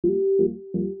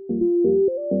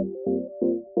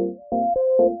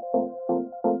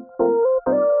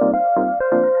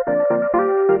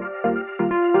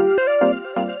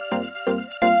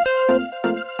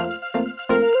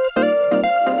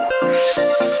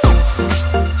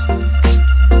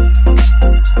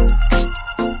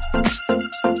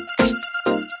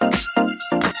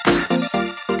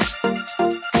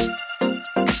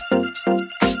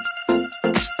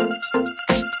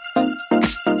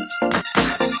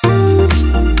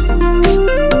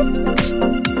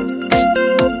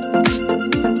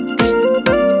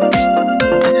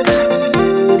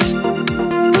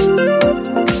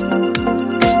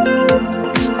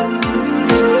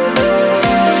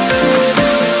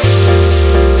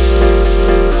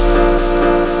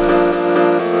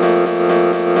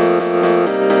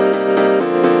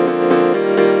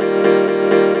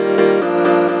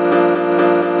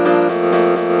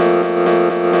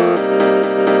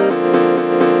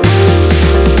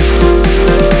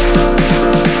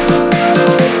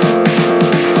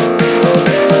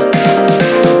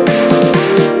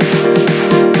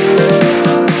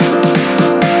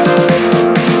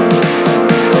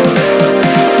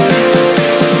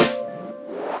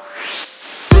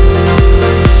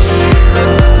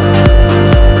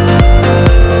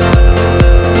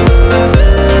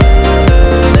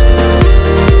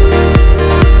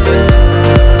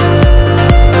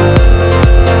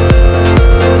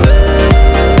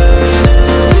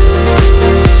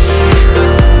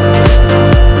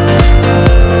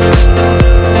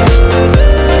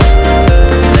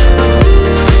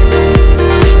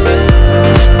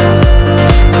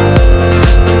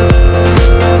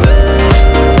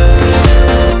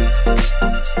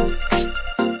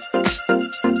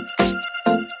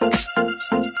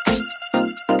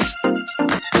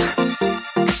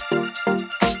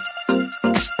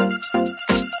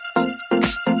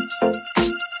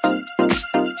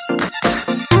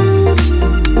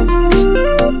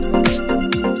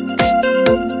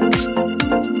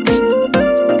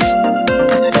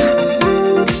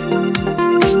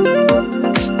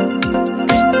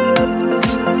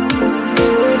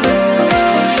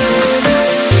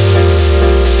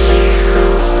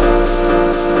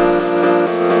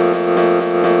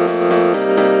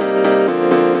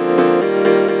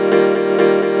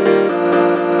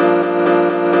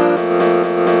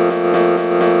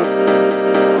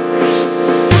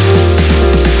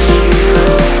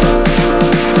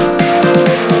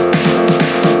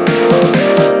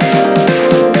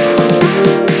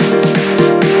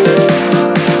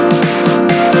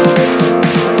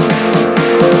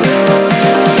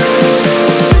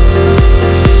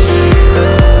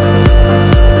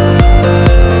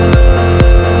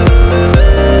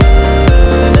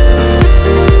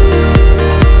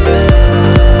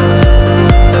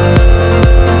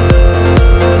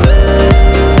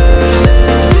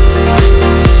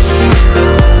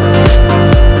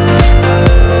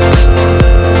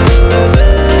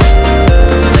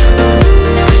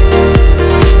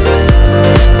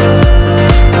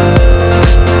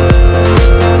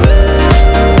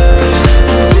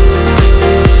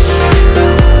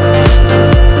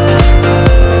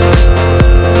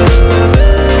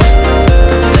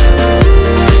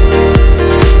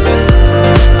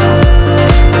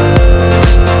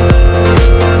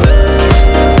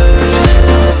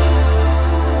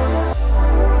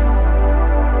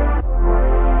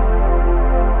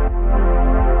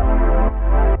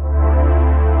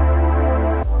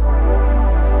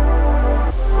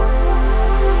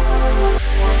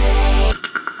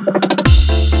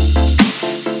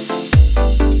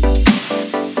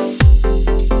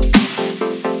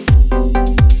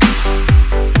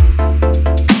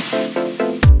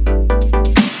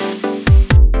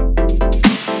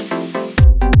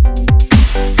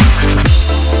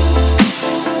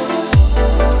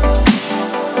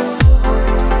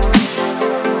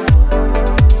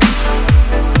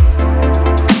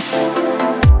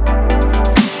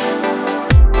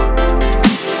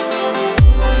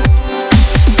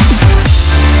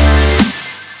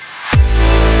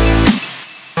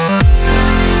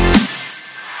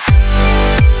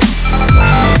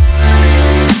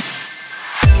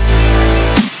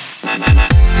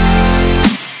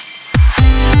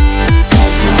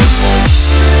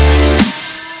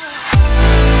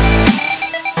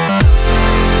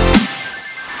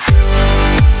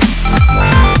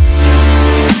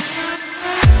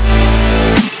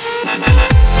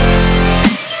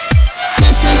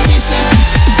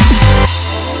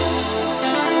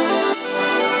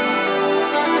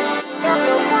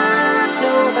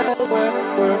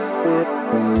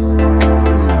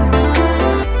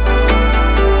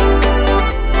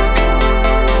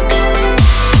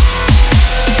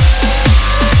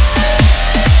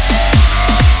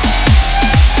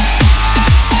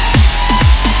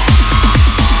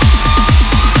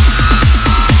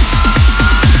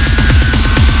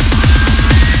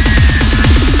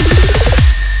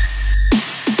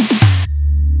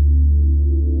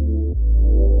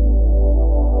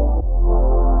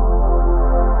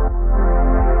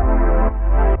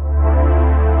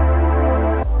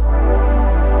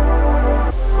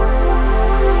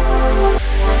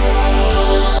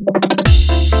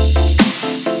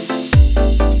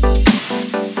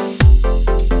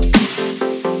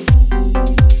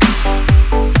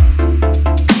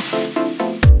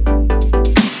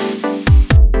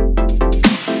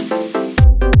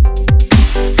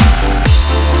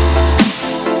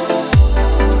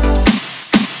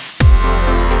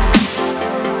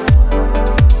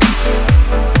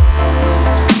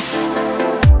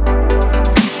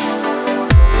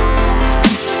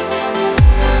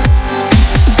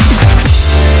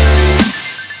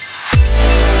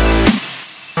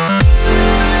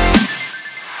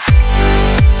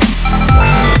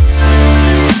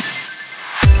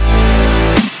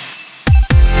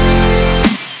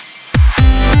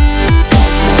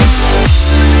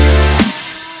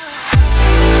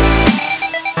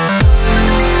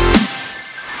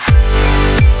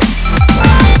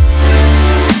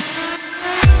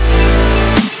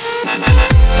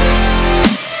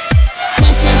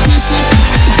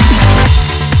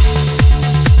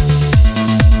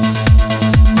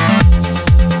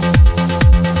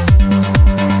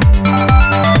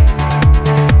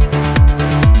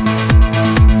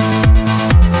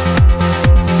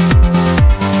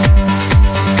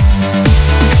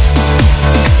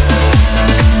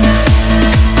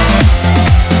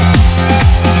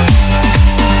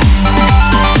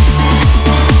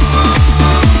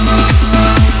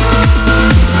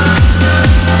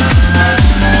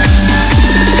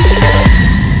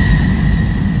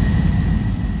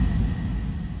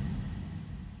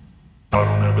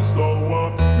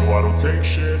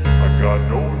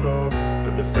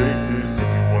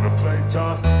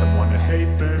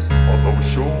I'll always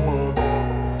show up.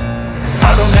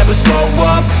 I don't ever slow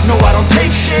up, no I don't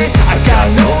take shit. I got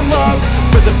no love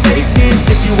for the fakeness.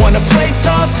 If you wanna play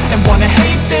tough and wanna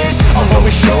hate this, I'll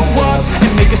always show up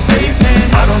and make a statement.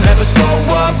 I don't ever slow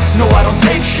up, no I don't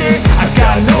take shit. I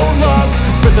got no love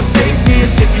for the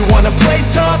fakeness. If you wanna play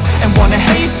tough and wanna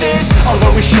hate this, I'll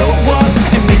always show up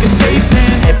and make a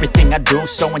statement. Everything I do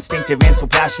so instinctive and so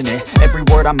passionate. Every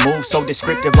word I move so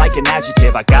descriptive like an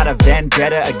adjective. I got a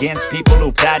vendetta against people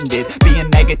who patented being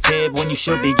negative when you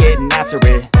should be getting after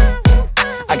it.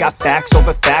 I got facts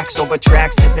over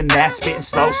tracks, this and that. Spitting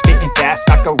slow, spitting fast.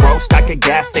 I could roast, I could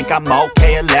gas. Think I'm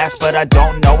okay at last, but I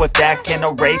don't know if that can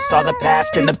erase all the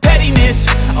past. And the pettiness,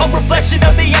 a reflection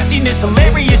of the emptiness.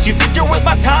 Hilarious, you think you're worth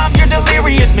my time, you're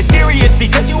delirious. Mysterious,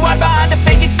 because you hide behind a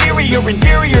fake exterior.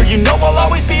 Inferior, you know I'll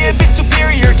always be a bit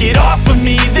superior. Get off of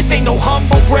me, this ain't no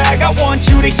humble brag. I want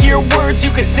you to hear words,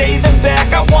 you can say them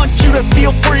back. I want you to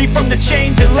feel free from the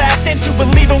chains at last, and to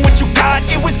believe in what you got,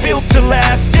 it was built to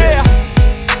last, yeah.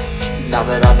 Now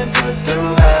that I've been put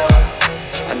through hell,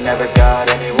 I never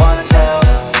got anyone's help.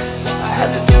 I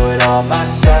had to do it all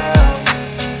myself.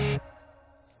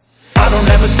 I don't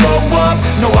ever slow up,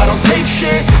 no I don't take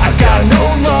shit. I got no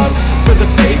love for the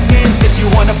fakeness. If you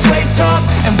wanna play tough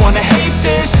and wanna hate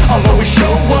this, I'll always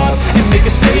show up and make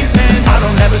a statement. I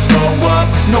don't ever slow up,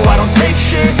 no I don't take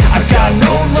shit. I got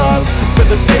no love for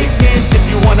the fakeness. If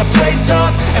you wanna play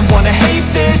tough and wanna hate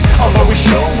this, I'll always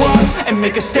show up and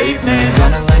make a statement.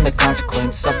 Gonna learn the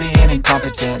consequence of being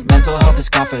incompetent. Mental health is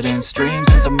confidence, dreams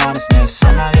into modestness.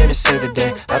 I'm not here to save the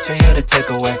day, that's for you to take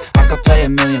away. I could play a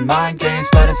million mind games,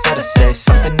 but instead I say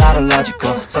something not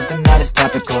illogical, something that is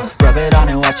topical. Rub it on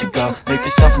and watch it go, make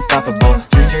yourself unstoppable.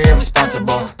 Dreams are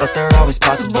irresponsible, but they're always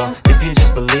possible. If you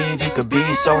just believe, you could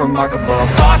be so remarkable.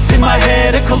 Thoughts in my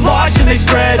head, a collage and they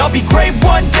spread. I'll be great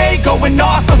one day, going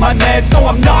off of my meds. No,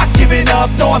 I'm not giving up,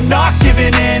 no, I'm not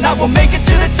giving in. I will make it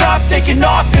to the top, taking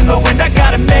off in the wind. I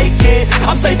gotta make it,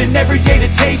 I'm saving every day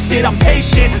to taste it. I'm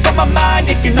patient, but my mind,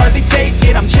 it can hardly take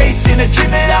it. I'm chasing a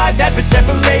dream that I've had for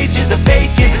several ages. A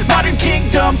vacant, modern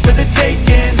kingdom for the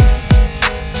taking.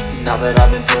 Now that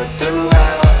I've been put through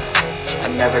hell, I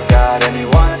never got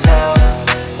anyone's help.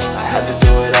 I had to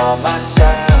do it all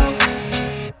myself.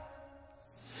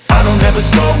 I don't ever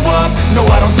slow up, no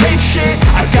I don't take shit.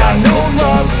 I got no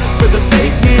love for the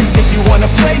fakeness. If you wanna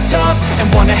play tough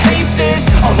and wanna hate this,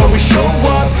 I'll always show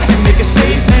up and make a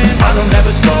statement. I don't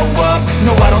ever slow up,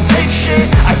 no I don't take shit.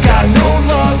 I got no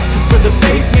love for the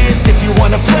fakeness. If you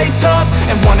wanna play tough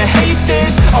and wanna hate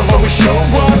this, I'll always show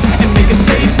up and make a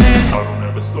statement. I don't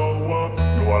ever slow up,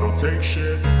 no I don't take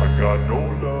shit. I got no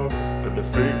love for the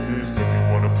fakeness. If you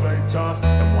wanna play tough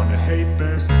and wanna hate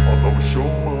this, I'll always show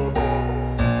up.